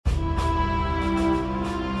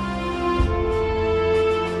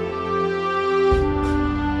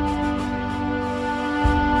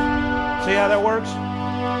how that works?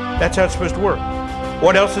 That's how it's supposed to work.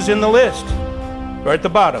 What else is in the list? Right at the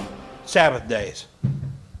bottom. Sabbath days.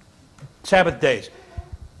 Sabbath days.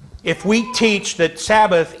 If we teach that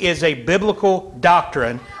Sabbath is a biblical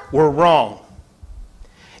doctrine, we're wrong.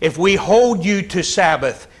 If we hold you to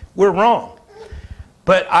Sabbath, we're wrong.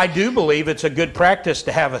 But I do believe it's a good practice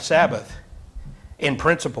to have a Sabbath in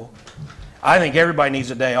principle. I think everybody needs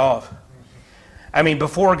a day off. I mean,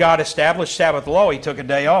 before God established Sabbath law, He took a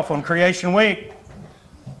day off on creation week,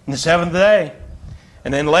 the seventh day.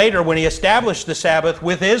 And then later, when He established the Sabbath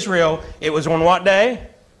with Israel, it was on what day?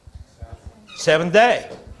 Seventh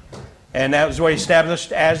day. And that was what He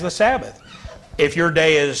established as the Sabbath. If your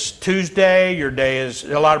day is Tuesday, your day is,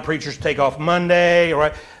 a lot of preachers take off Monday,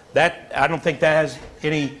 right? That, I don't think that has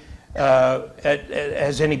any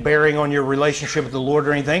bearing on your relationship with the Lord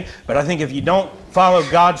or anything. But I think if you don't follow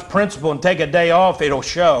God's principle and take a day off, it'll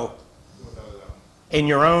show in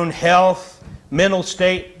your own health, mental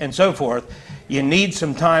state, and so forth. You need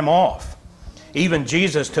some time off. Even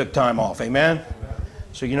Jesus took time off. Amen?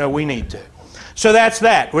 So we need to. So that's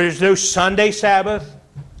that. There's no Sunday Sabbath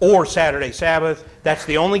or Saturday Sabbath. That's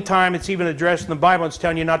the only time it's even addressed in the Bible. It's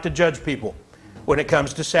telling you not to judge people when it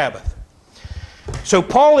comes to Sabbath. So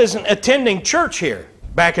Paul isn't attending church here,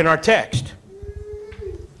 back in our text.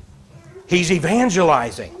 He's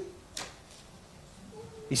evangelizing.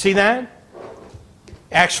 You see that?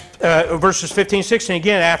 Acts verses 15, 16,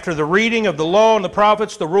 again, after the reading of the law and the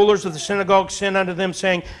prophets, the rulers of the synagogue sent unto them,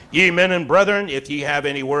 saying, Ye men and brethren, if ye have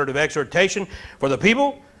any word of exhortation for the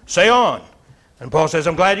people, say on. And Paul says,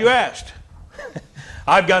 I'm glad you asked.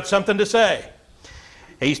 I've got something to say.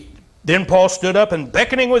 Then Paul stood up and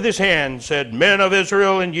beckoning with his hand said, Men of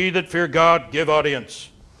Israel, and ye that fear God, give audience.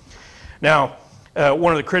 Now,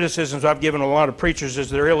 one of the criticisms I've given a lot of preachers is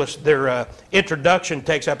their introduction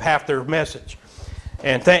takes up half their message.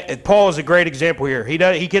 And Paul is a great example here.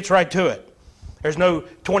 He gets right to it. There's no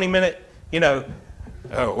 20-minute,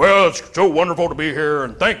 well, it's so wonderful to be here,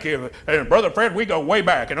 and thank you. And Brother Fred, we go way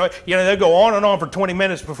back. They go on and on for 20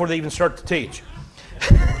 minutes before they even start to teach.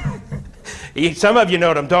 Some of you know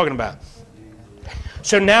what I'm talking about.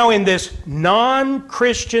 So now in this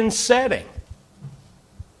non-Christian setting,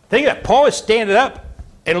 think of that. Paul is standing up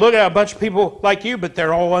and looking at a bunch of people like you, but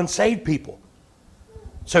they're all unsaved people.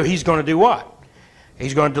 So he's going to do what?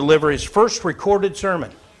 He's going to deliver his first recorded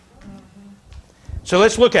sermon. So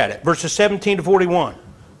let's look at it. Verses 17 to 41.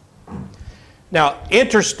 Now,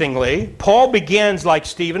 interestingly, Paul begins like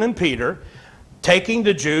Stephen and Peter, taking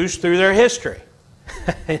the Jews through their history.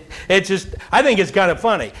 I think it's kind of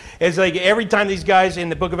funny. It's like every time these guys in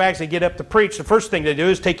the book of Acts, they get up to preach, the first thing they do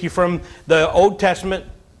is take you from the Old Testament,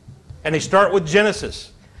 and they start with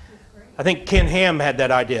Genesis. I think Ken Ham had that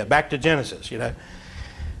idea, back to Genesis,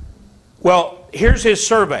 Well, here's his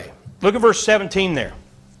survey. Look at verse 17 there.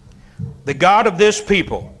 The God of this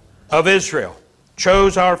people, of Israel,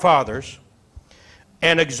 chose our fathers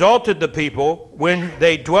and exalted the people when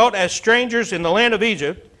they dwelt as strangers in the land of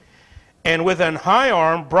Egypt, and with an high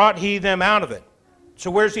arm brought he them out of it.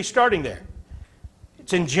 So where's he starting there?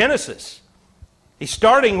 It's in Genesis. He's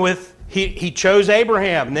starting with, he chose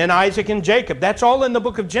Abraham, and then Isaac and Jacob. That's all in the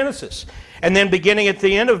book of Genesis. And then beginning at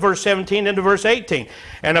the end of verse 17 into verse 18.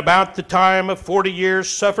 And about the time of 40 years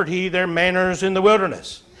suffered he their manners in the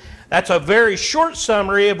wilderness. That's a very short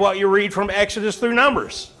summary of what you read from Exodus through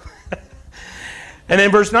Numbers. And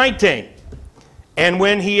then verse 19. And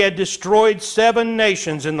when he had destroyed 7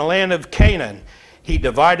 nations in the land of Canaan, he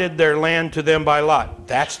divided their land to them by lot.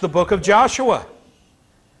 That's the book of Joshua.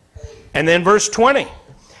 And then verse 20.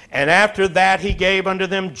 And after that he gave unto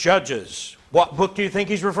them judges. What book do you think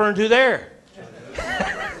he's referring to there?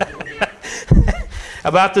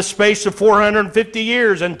 About the space of 450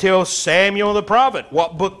 years until Samuel the prophet.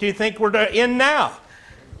 What book do you think we're in now?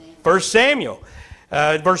 1 Samuel.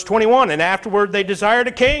 Verse 21, and afterward they desired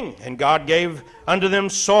a king, and God gave unto them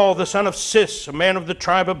Saul the son of Cis, a man of the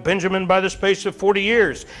tribe of Benjamin, by the space of 40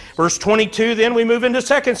 years. Verse 22, then we move into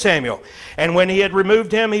 2 Samuel. And when he had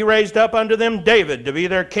removed him, he raised up unto them David to be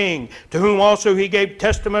their king, to whom also he gave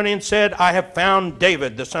testimony and said, I have found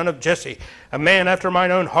David, the son of Jesse, a man after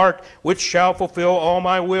mine own heart, which shall fulfill all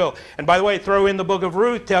my will. And by the way, throw in the book of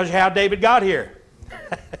Ruth, tells you how David got here.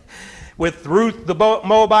 With Ruth the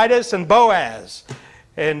Moabitess and Boaz.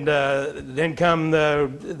 And then come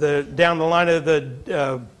down the line of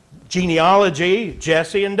the genealogy,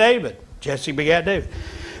 Jesse and David. Jesse begat David.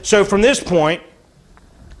 So from this point,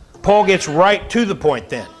 Paul gets right to the point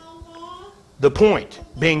then. The point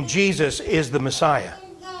being Jesus is the Messiah.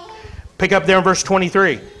 Pick up there in verse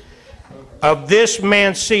 23. Of this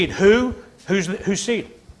man's seed. Whose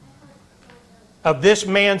seed? of this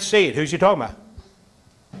man's seed. Who's he talking about?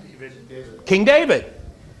 David. King David.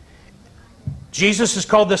 Jesus is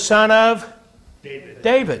called the son of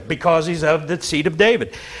David because he's of the seed of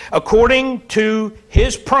David. According to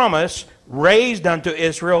his promise, raised unto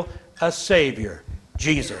Israel a Savior,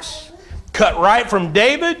 Jesus. Cut right from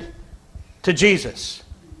David to Jesus.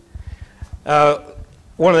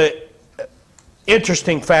 One of the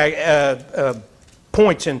interesting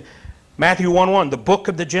points in Matthew 1:1, the book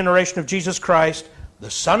of the generation of Jesus Christ, the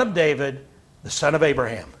son of David, the son of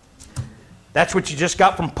Abraham. That's what you just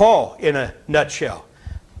got from Paul in a nutshell.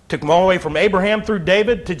 Took him all the way from Abraham through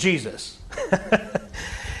David to Jesus.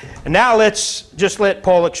 And now let's just let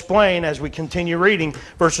Paul explain as we continue reading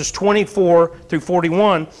verses 24 through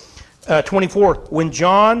 41. 24, when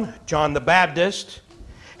John the Baptist,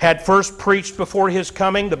 had first preached before his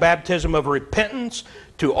coming the baptism of repentance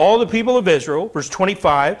to all the people of Israel, verse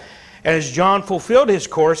 25, and as John fulfilled his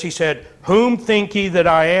course, he said, whom think ye that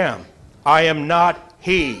I am? I am not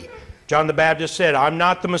he. John the Baptist said, I'm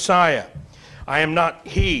not the Messiah. I am not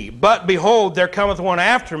he. But behold, there cometh one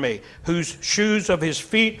after me, whose shoes of his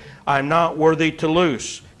feet I am not worthy to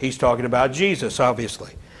loose. He's talking about Jesus,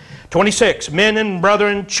 obviously. 26, men and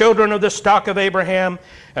brethren, children of the stock of Abraham,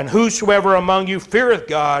 and whosoever among you feareth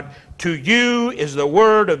God, to you is the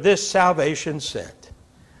word of this salvation sent.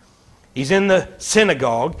 He's in the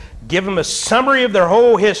synagogue, give them a summary of their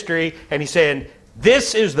whole history, and he's saying,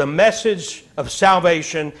 this is the message of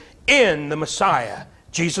salvation in the Messiah,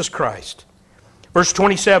 Jesus Christ. Verse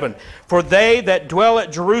 27, for they that dwell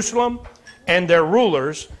at Jerusalem and their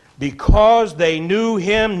rulers, because they knew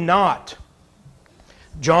him not.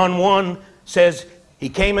 John 1 says, he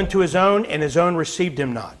came into his own, and his own received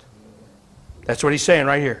him not. That's what he's saying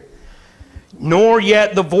right here. Nor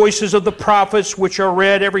yet the voices of the prophets which are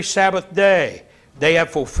read every Sabbath day. They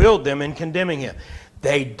have fulfilled them in condemning him.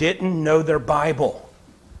 They didn't know their Bible.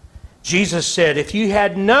 Jesus said, if you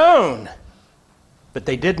had known, but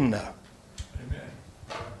they didn't know. Amen.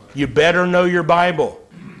 You better know your Bible.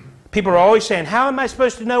 People are always saying, how am I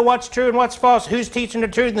supposed to know what's true and what's false? Who's teaching the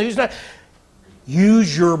truth and who's not?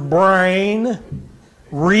 Use your brain.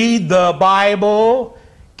 Read the Bible.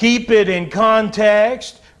 Keep it in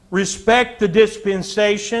context. Respect the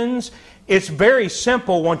dispensations. It's very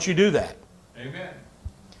simple once you do that.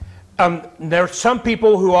 Amen. There are some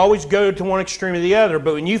people who always go to one extreme or the other,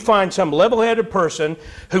 but when you find some level-headed person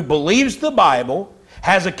who believes the Bible,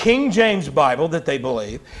 has a King James Bible that they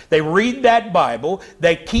believe, they read that Bible,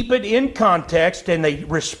 they keep it in context, and they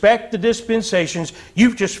respect the dispensations,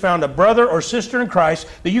 you've just found a brother or sister in Christ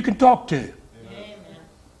that you can talk to. Amen.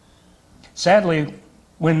 Sadly,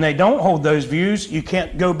 when they don't hold those views, you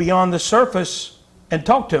can't go beyond the surface and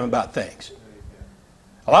talk to them about things.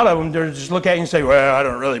 A lot of them just look at you and say, well, I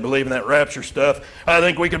don't really believe in that rapture stuff. I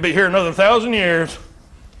think we could be here another 1,000 years.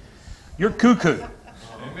 You're cuckoo.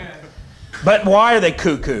 Amen. But why are they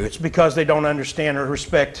cuckoo? It's because they don't understand or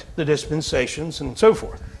respect the dispensations and so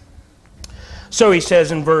forth. So he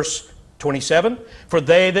says in verse 27, for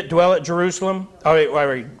they that dwell at Jerusalem, I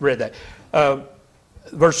already read that.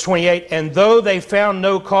 Verse 28, and though they found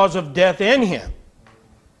no cause of death in him,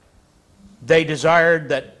 they desired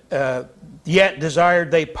that, yet desired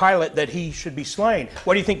they Pilate that he should be slain.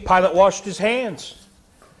 What do you think Pilate washed his hands?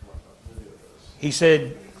 He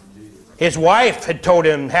said, his wife had told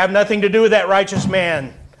him, have nothing to do with that righteous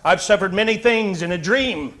man. I've suffered many things in a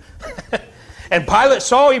dream. And Pilate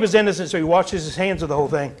saw he was innocent, so he washes his hands of the whole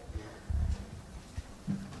thing.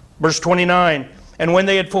 Verse 29, and when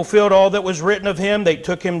they had fulfilled all that was written of him, they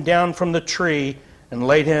took him down from the tree and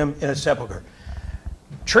laid him in a sepulchre.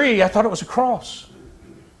 Tree, I thought it was a cross.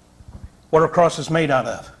 What are crosses made out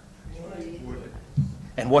of? Wood.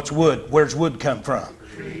 And what's wood? Where's wood come from?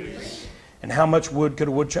 Trees. And how much wood could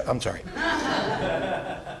a woodchuck... I'm sorry.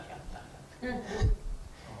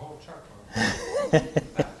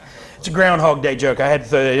 It's a Groundhog Day joke. I had to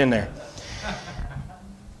throw that in there.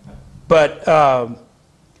 But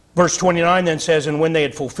verse 29 then says, and when they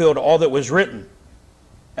had fulfilled all that was written,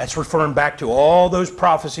 that's referring back to all those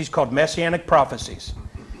prophecies called messianic prophecies.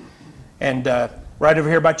 And right over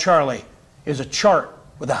here by Charlie is a chart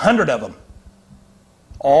with 100 of them,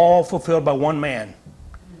 all fulfilled by one man.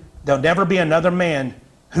 There'll never be another man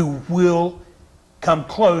who will come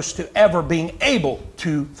close to ever being able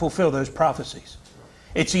to fulfill those prophecies.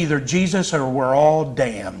 It's either Jesus or we're all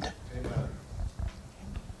damned. Amen.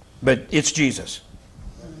 But it's Jesus.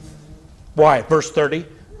 Why? Verse 30,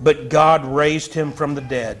 but God raised him from the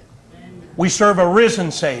dead. We serve a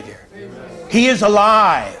risen Savior. He is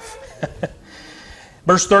alive.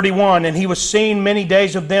 Verse 31, and he was seen many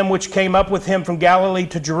days of them which came up with him from Galilee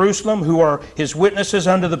to Jerusalem, who are his witnesses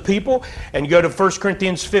unto the people. And go to 1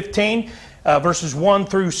 Corinthians 15, verses 1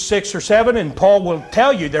 through 6 or 7, and Paul will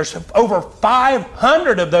tell you there's over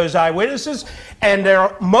 500 of those eyewitnesses, and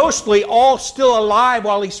they're mostly all still alive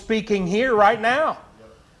while he's speaking here right now.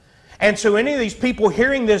 And so any of these people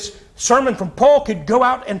hearing this sermon from Paul could go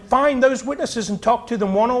out and find those witnesses and talk to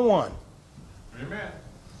them one-on-one. Amen.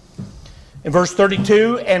 In verse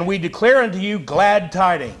 32, and we declare unto you glad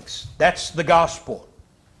tidings. That's the gospel.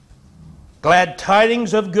 Glad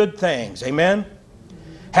tidings of good things. Amen?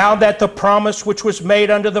 How that the promise which was made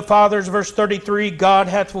unto the fathers, verse 33, God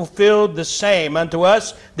hath fulfilled the same unto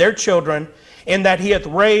us, their children, in that he hath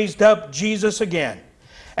raised up Jesus again.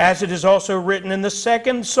 As it is also written in the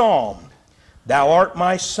second psalm, Thou art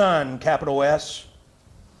my son, capital S.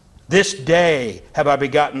 This day have I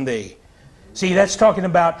begotten thee. See, that's talking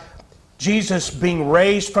about Jesus being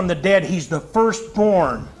raised from the dead. He's the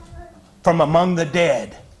firstborn from among the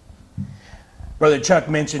dead. Brother Chuck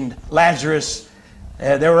mentioned Lazarus.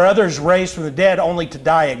 There were others raised from the dead only to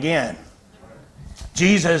die again.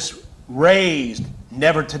 Jesus raised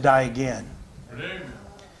never to die again.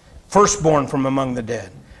 Firstborn from among the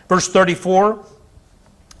dead. Verse 34,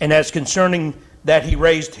 and as concerning that he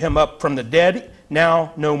raised him up from the dead,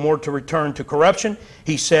 now no more to return to corruption,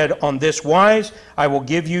 he said, on this wise, I will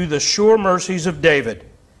give you the sure mercies of David.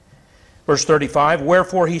 Verse 35,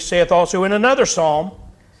 wherefore he saith also in another psalm,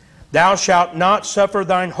 Thou shalt not suffer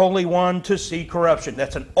thine Holy One to see corruption.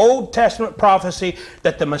 That's an Old Testament prophecy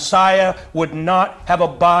that the Messiah would not have a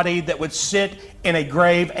body that would sit in a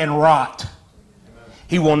grave and rot.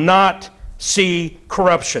 He will not see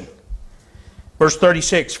corruption. Verse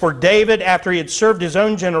 36, for David, after he had served his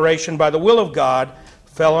own generation by the will of God,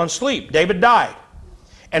 fell on sleep. David died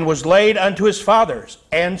and was laid unto his fathers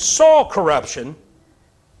and saw corruption.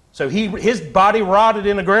 So his body rotted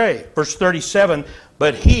in a grave. Verse 37,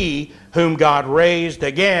 but he whom God raised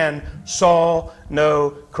again saw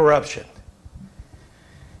no corruption.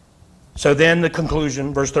 So then the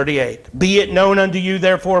conclusion, verse 38, be it known unto you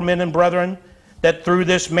therefore, men and brethren, that through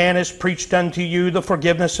this man is preached unto you the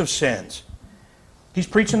forgiveness of sins. He's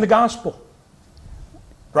preaching the gospel.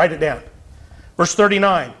 Write it down. Verse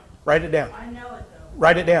 39, write it down. I know it though.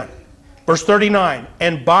 Write it down. Verse 39,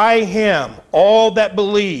 and by him all that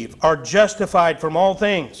believe are justified from all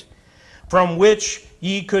things, from which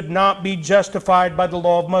ye could not be justified by the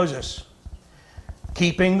law of Moses.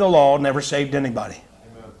 Keeping the law never saved anybody.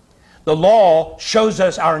 Amen. The law shows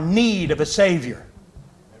us our need of a Savior.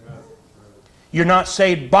 Amen. You're not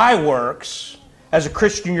saved by works. As a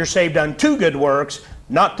Christian, you're saved unto good works,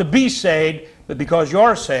 not to be saved, but because you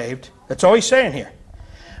are saved. That's all he's saying here.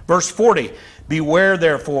 Verse 40, beware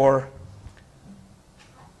therefore.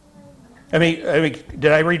 Did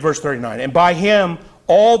I read verse 39? And by him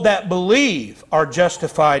all that believe are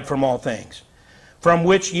justified from all things, from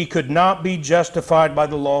which ye could not be justified by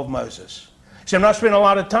the law of Moses. See, I'm not spending a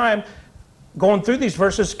lot of time going through these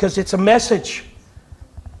verses because it's a message.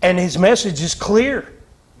 And his message is clear.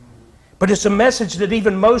 But it's a message that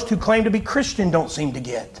even most who claim to be Christian don't seem to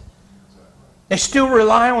get. They still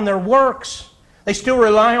rely on their works. They still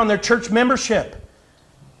rely on their church membership.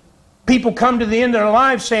 People come to the end of their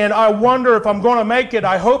lives saying, I wonder if I'm going to make it.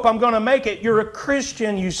 I hope I'm going to make it. You're a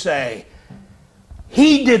Christian, you say.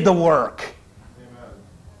 He did the work. Amen.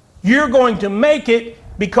 You're going to make it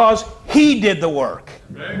because he did the work.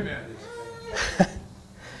 Amen.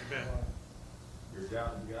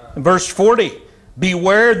 Verse 40.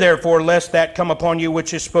 Beware, therefore, lest that come upon you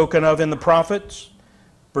which is spoken of in the prophets.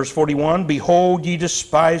 Verse 41, behold, ye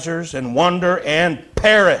despisers, and wonder, and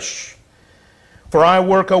perish. For I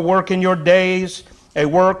work a work in your days, a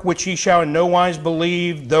work which ye shall in no wise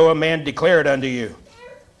believe, though a man declare it unto you.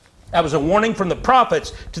 That was a warning from the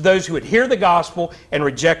prophets to those who would hear the gospel and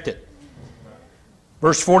reject it.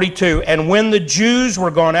 Verse 42, and when the Jews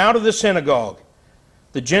were gone out of the synagogue,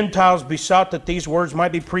 the Gentiles besought that these words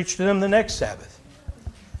might be preached to them the next Sabbath.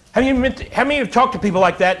 How many have talked to people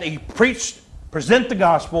like that? They preach, present the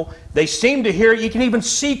gospel. They seem to hear it. You can even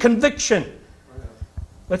see conviction.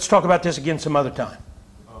 Let's talk about this again some other time.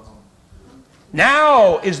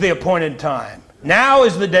 Now is the appointed time. Now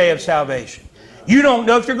is the day of salvation. You don't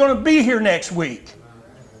know if you're going to be here next week.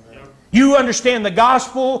 You understand the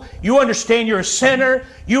gospel. You understand you're a sinner.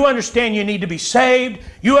 You understand you need to be saved.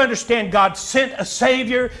 You understand God sent a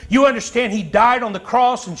Savior. You understand He died on the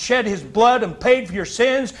cross and shed His blood and paid for your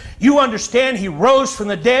sins. You understand He rose from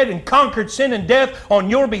the dead and conquered sin and death on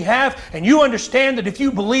your behalf. And you understand that if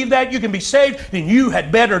you believe that, you can be saved, then you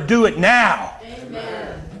had better do it now.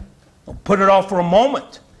 Amen. Don't put it off for a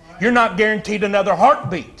moment. you're not guaranteed another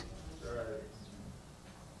heartbeat.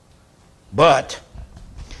 But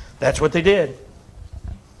that's what they did.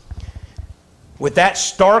 With that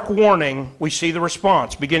stark warning, we see the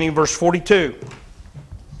response, beginning in verse 42.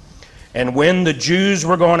 And when the Jews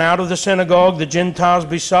were gone out of the synagogue, the Gentiles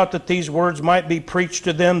besought that these words might be preached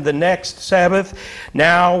to them the next Sabbath.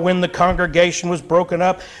 Now, when the congregation was broken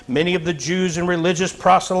up, many of the Jews and religious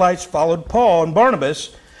proselytes followed Paul and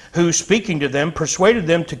Barnabas, who, speaking to them, persuaded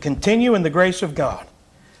them to continue in the grace of God.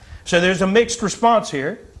 So there's a mixed response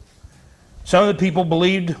here. Some of the people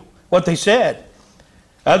believed what they said.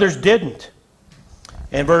 Others didn't.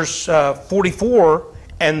 In verse 44,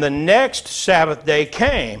 and the next Sabbath day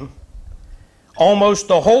came, almost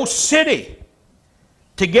the whole city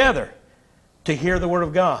together to hear the word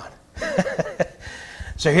of God.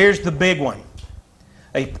 So here's the big one.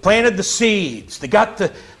 They planted the seeds. They got the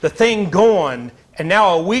thing going. And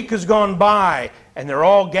now a week has gone by. And they're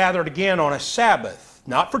all gathered again on a Sabbath.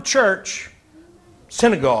 Not for church.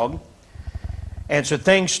 Synagogue. And so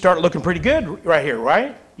things start looking pretty good right here,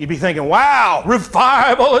 right? You'd be thinking, wow,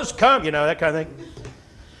 revival has come. You know, that kind of thing.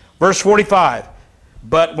 Verse 45.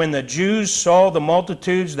 But when the Jews saw the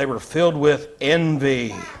multitudes, they were filled with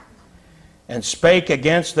envy and spake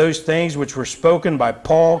against those things which were spoken by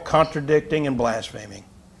Paul, contradicting and blaspheming.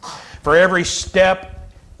 For every step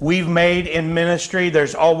we've made in ministry,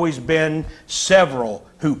 there's always been several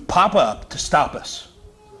who pop up to stop us.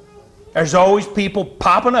 There's always people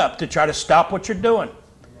popping up to try to stop what you're doing.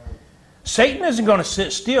 Satan isn't going to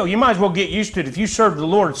sit still. You might as well get used to it. If you serve the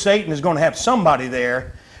Lord, Satan is going to have somebody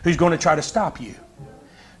there who's going to try to stop you.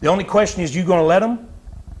 The only question is, you going to let him?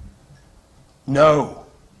 No.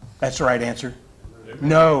 That's the right answer. Amen.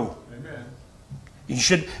 No. Amen. You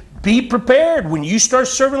should be prepared when you start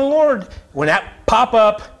serving the Lord. When that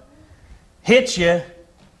pop-up hits you,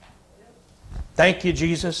 thank you,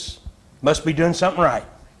 Jesus. Must be doing something right.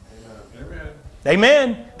 Amen.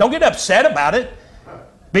 Amen. Don't get upset about it.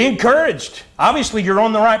 Be encouraged. Obviously, you're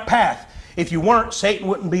on the right path. If you weren't, Satan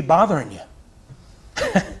wouldn't be bothering you.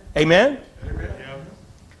 Amen? Amen.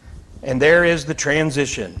 And there is the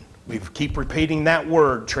transition. We keep repeating that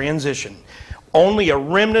word, transition. Only a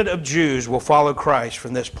remnant of Jews will follow Christ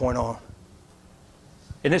from this point on.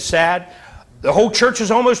 Isn't it sad? The whole church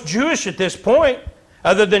is almost Jewish at this point.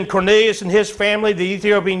 Other than Cornelius and his family, the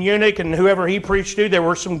Ethiopian eunuch and whoever he preached to, there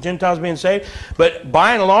were some Gentiles being saved. But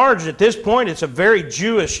by and large, at this point, it's a very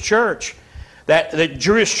Jewish church. The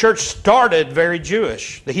Jewish church started very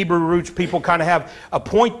Jewish. The Hebrew roots people kind of have a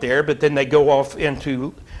point there, but then they go off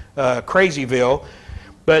into Crazyville.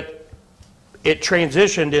 But it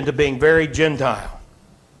transitioned into being very Gentile.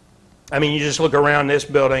 I mean, you just look around this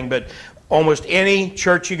building, but almost any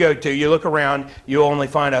church you go to, you look around, you'll only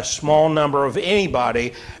find a small number of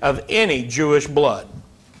anybody of any Jewish blood.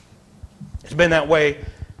 It's been that way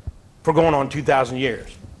for going on 2,000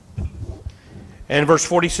 years. And verse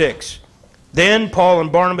 46, then Paul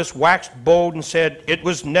and Barnabas waxed bold and said, it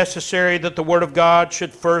was necessary that the word of God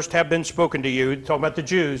should first have been spoken to you. Talking about the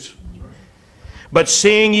Jews. But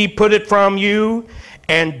seeing ye put it from you,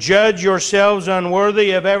 and judge yourselves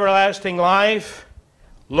unworthy of everlasting life,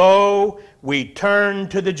 lo, we turn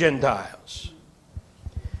to the Gentiles.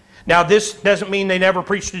 Now, this doesn't mean they never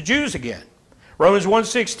preached to Jews again. Romans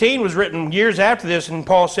 1:16 was written years after this, and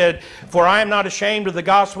Paul said, for I am not ashamed of the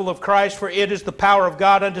gospel of Christ, for it is the power of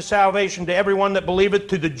God unto salvation to everyone that believeth,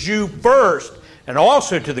 to the Jew first, and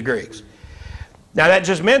also to the Greeks. Now, that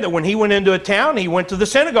just meant that when he went into a town, he went to the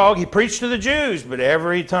synagogue, he preached to the Jews, but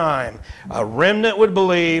every time a remnant would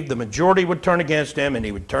believe, the majority would turn against him, and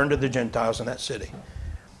he would turn to the Gentiles in that city.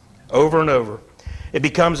 Over and over. It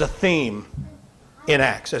becomes a theme in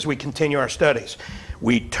Acts as we continue our studies.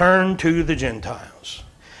 We turn to the Gentiles.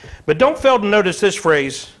 But don't fail to notice this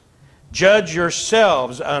phrase, judge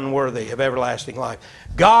yourselves unworthy of everlasting life.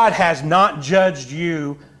 God has not judged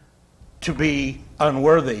you to be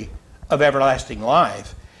unworthy of everlasting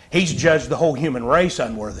life. He's judged the whole human race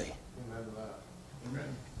unworthy. Amen.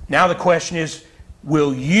 Now the question is,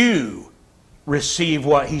 will you receive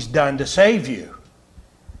what he's done to save you?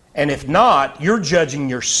 And if not, you're judging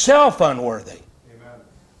yourself unworthy. Amen.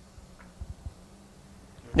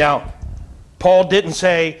 Now, Paul didn't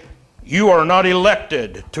say, you are not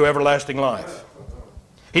elected to everlasting life.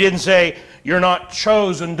 He didn't say, you're not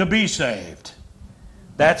chosen to be saved.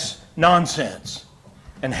 That's nonsense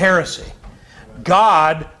and heresy.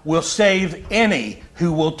 God will save any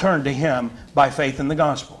who will turn to him by faith in the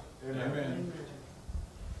gospel. Amen.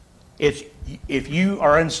 If you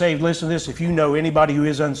are unsaved, listen to this. If you know anybody who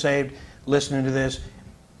is unsaved, listening to this,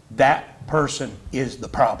 that person is the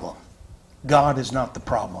problem. God is not the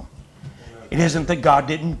problem. It isn't that God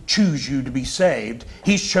didn't choose you to be saved.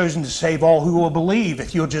 He's chosen to save all who will believe.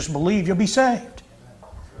 If you'll just believe, you'll be saved.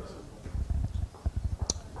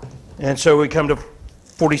 And so we come to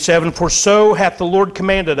 47. For so hath the Lord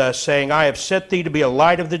commanded us, saying, I have set thee to be a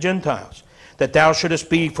light of the Gentiles, that thou shouldest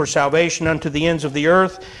be for salvation unto the ends of the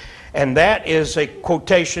earth. And that is a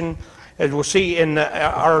quotation, as we'll see in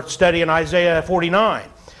our study in Isaiah 49.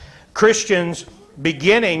 Christians,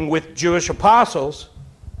 beginning with Jewish apostles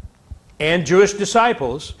and Jewish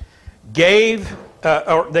disciples, they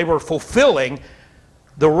were fulfilling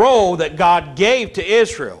the role that God gave to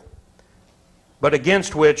Israel, but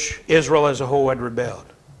against which Israel as a whole had rebelled.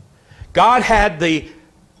 God had the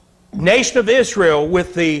nation of Israel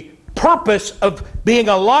with the purpose of being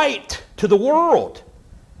a light to the world.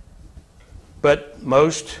 But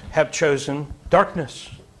most have chosen darkness.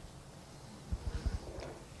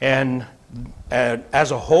 And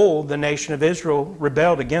as a whole, the nation of Israel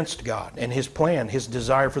rebelled against God and His plan, His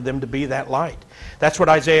desire for them to be that light. That's what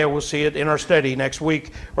Isaiah will see it in our study next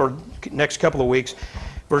week, or next couple of weeks.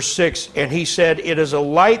 Verse 6, and he said, it is a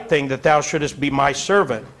light thing that thou shouldest be my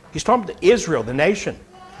servant. He's talking to Israel, the nation,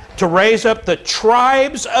 to raise up the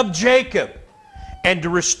tribes of Jacob and to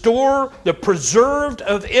restore the preserved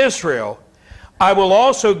of Israel. I will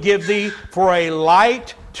also give thee for a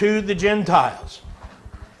light to the Gentiles,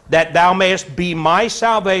 that thou mayest be my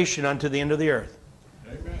salvation unto the end of the earth.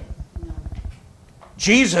 Amen.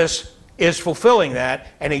 Jesus is fulfilling that,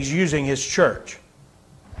 and He's using His church.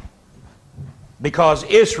 Because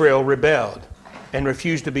Israel rebelled and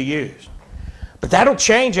refused to be used. But that'll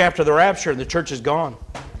change after the rapture and the church is gone.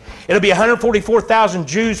 It'll be 144,000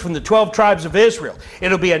 Jews from the 12 tribes of Israel.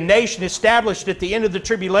 It'll be a nation established at the end of the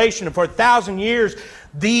tribulation. And for 1,000 years,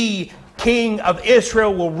 the King of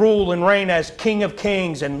Israel will rule and reign as King of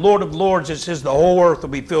Kings and Lord of Lords. It says the whole earth will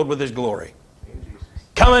be filled with His glory.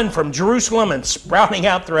 Coming from Jerusalem and sprouting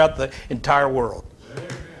out throughout the entire world.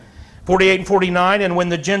 48 and 49, and when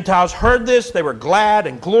the Gentiles heard this, they were glad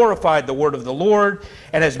and glorified the word of the Lord,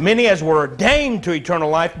 and as many as were ordained to eternal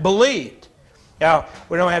life believed. Now,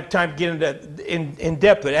 we don't have time to get into in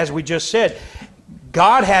depth, but as we just said,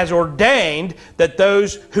 God has ordained that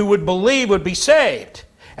those who would believe would be saved,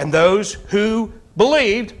 and those who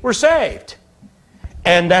believed were saved.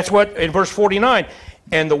 And that's what, in verse 49,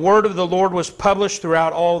 and the word of the Lord was published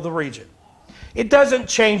throughout all the region. It doesn't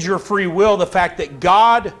change your free will, the fact that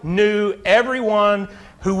God knew everyone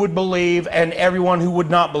who would believe and everyone who would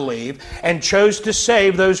not believe, and chose to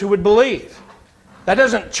save those who would believe. That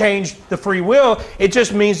doesn't change the free will. It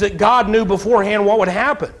just means that God knew beforehand what would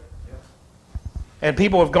happen. And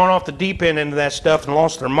people have gone off the deep end into that stuff and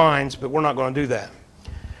lost their minds, but we're not going to do that.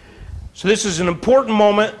 So this is an important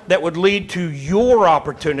moment that would lead to your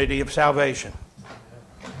opportunity of salvation.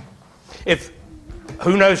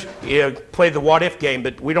 Who knows, play the what-if game,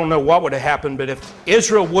 but we don't know what would have happened. But if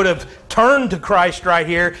Israel would have turned to Christ right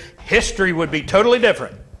here, history would be totally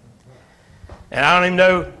different. And I don't even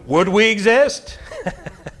know, would we exist?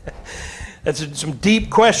 That's some deep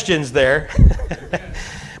questions there.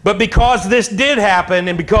 But because this did happen,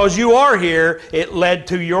 and because you are here, it led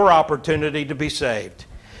to your opportunity to be saved.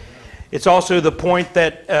 It's also the point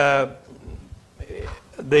that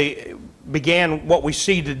began what we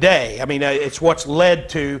see today. I mean, it's what's led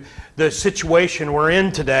to the situation we're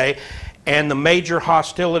in today and the major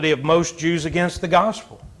hostility of most Jews against the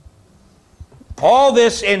gospel. All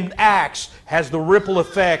this in Acts has the ripple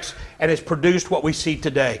effects and has produced what we see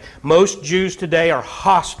today. Most Jews today are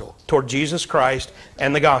hostile toward Jesus Christ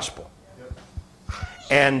and the gospel.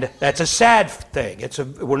 And that's a sad thing.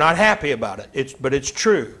 We're not happy about it. But it's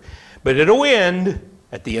true. But it'll end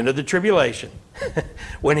at the end of the tribulation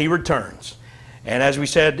when He returns. And as we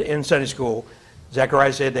said in Sunday school,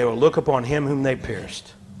 Zechariah said they will look upon Him whom they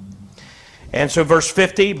pierced. And so verse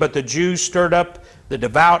 50, but the Jews stirred up the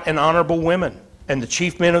devout and honorable women and the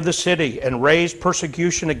chief men of the city and raised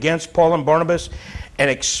persecution against Paul and Barnabas and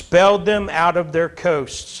expelled them out of their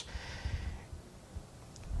coasts.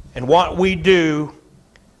 And what we do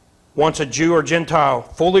once a Jew or Gentile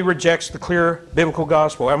fully rejects the clear biblical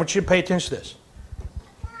gospel, I want you to pay attention to this.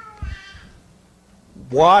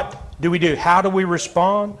 What do we do? How do we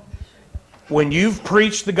respond? When you've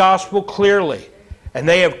preached the gospel clearly and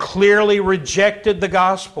they have clearly rejected the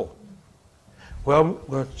gospel, well,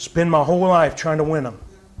 we'll spend my whole life trying to win them.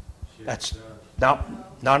 That's not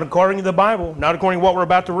according to the Bible, not according to what we're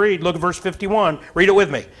about to read. Look at verse 51. Read it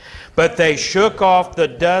with me. But they shook off the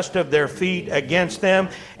dust of their feet against them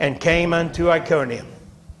and came unto Iconium.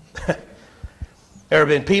 There have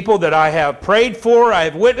been people that I have prayed for, I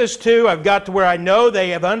have witnessed to, I've got to where I know they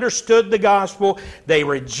have understood the gospel, they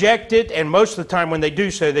reject it, and most of the time when they do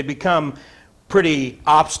so, they become pretty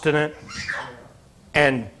obstinate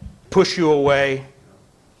and push you away,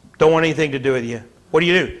 don't want anything to do with you, what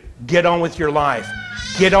do? Get on with your life.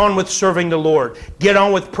 Get on with serving the Lord. Get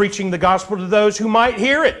on with preaching the gospel to those who might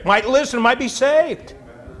hear it, might listen, might be saved.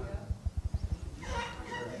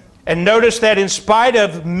 And notice that in spite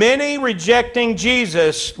of many rejecting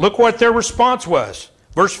Jesus, look what their response was.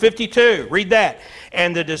 Verse 52, read that.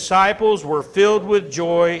 And the disciples were filled with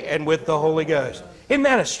joy and with the Holy Ghost. Isn't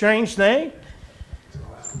that a strange thing?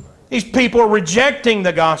 These people are rejecting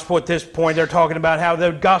the gospel at this point. They're talking about how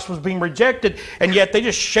the gospel is being rejected, and yet they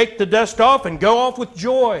just shake the dust off and go off with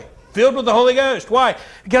joy, filled with the Holy Ghost. Why?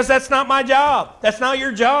 Because that's not my job. That's not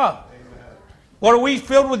your job. What are we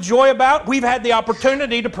filled with joy about? We've had the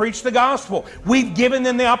opportunity to preach the gospel. We've given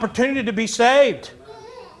them the opportunity to be saved.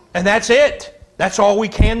 And that's it. That's all we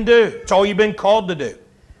can do. It's all you've been called to do.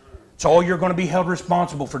 It's all you're going to be held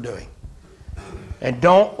responsible for doing. And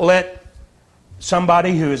don't let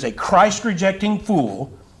somebody who is a Christ-rejecting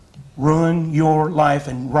fool ruin your life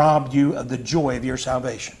and rob you of the joy of your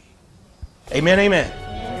salvation. Amen, amen.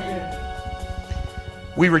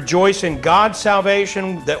 We rejoice in God's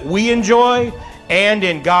salvation that we enjoy and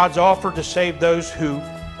in God's offer to save those who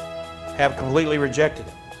have completely rejected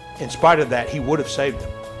Him. In spite of that, He would have saved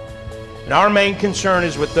them. And our main concern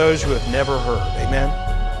is with those who have never heard. Amen?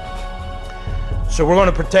 So we're going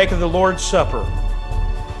to partake of the Lord's Supper.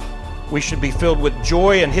 We should be filled with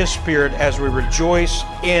joy in His Spirit as we rejoice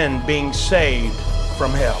in being saved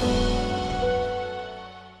from hell.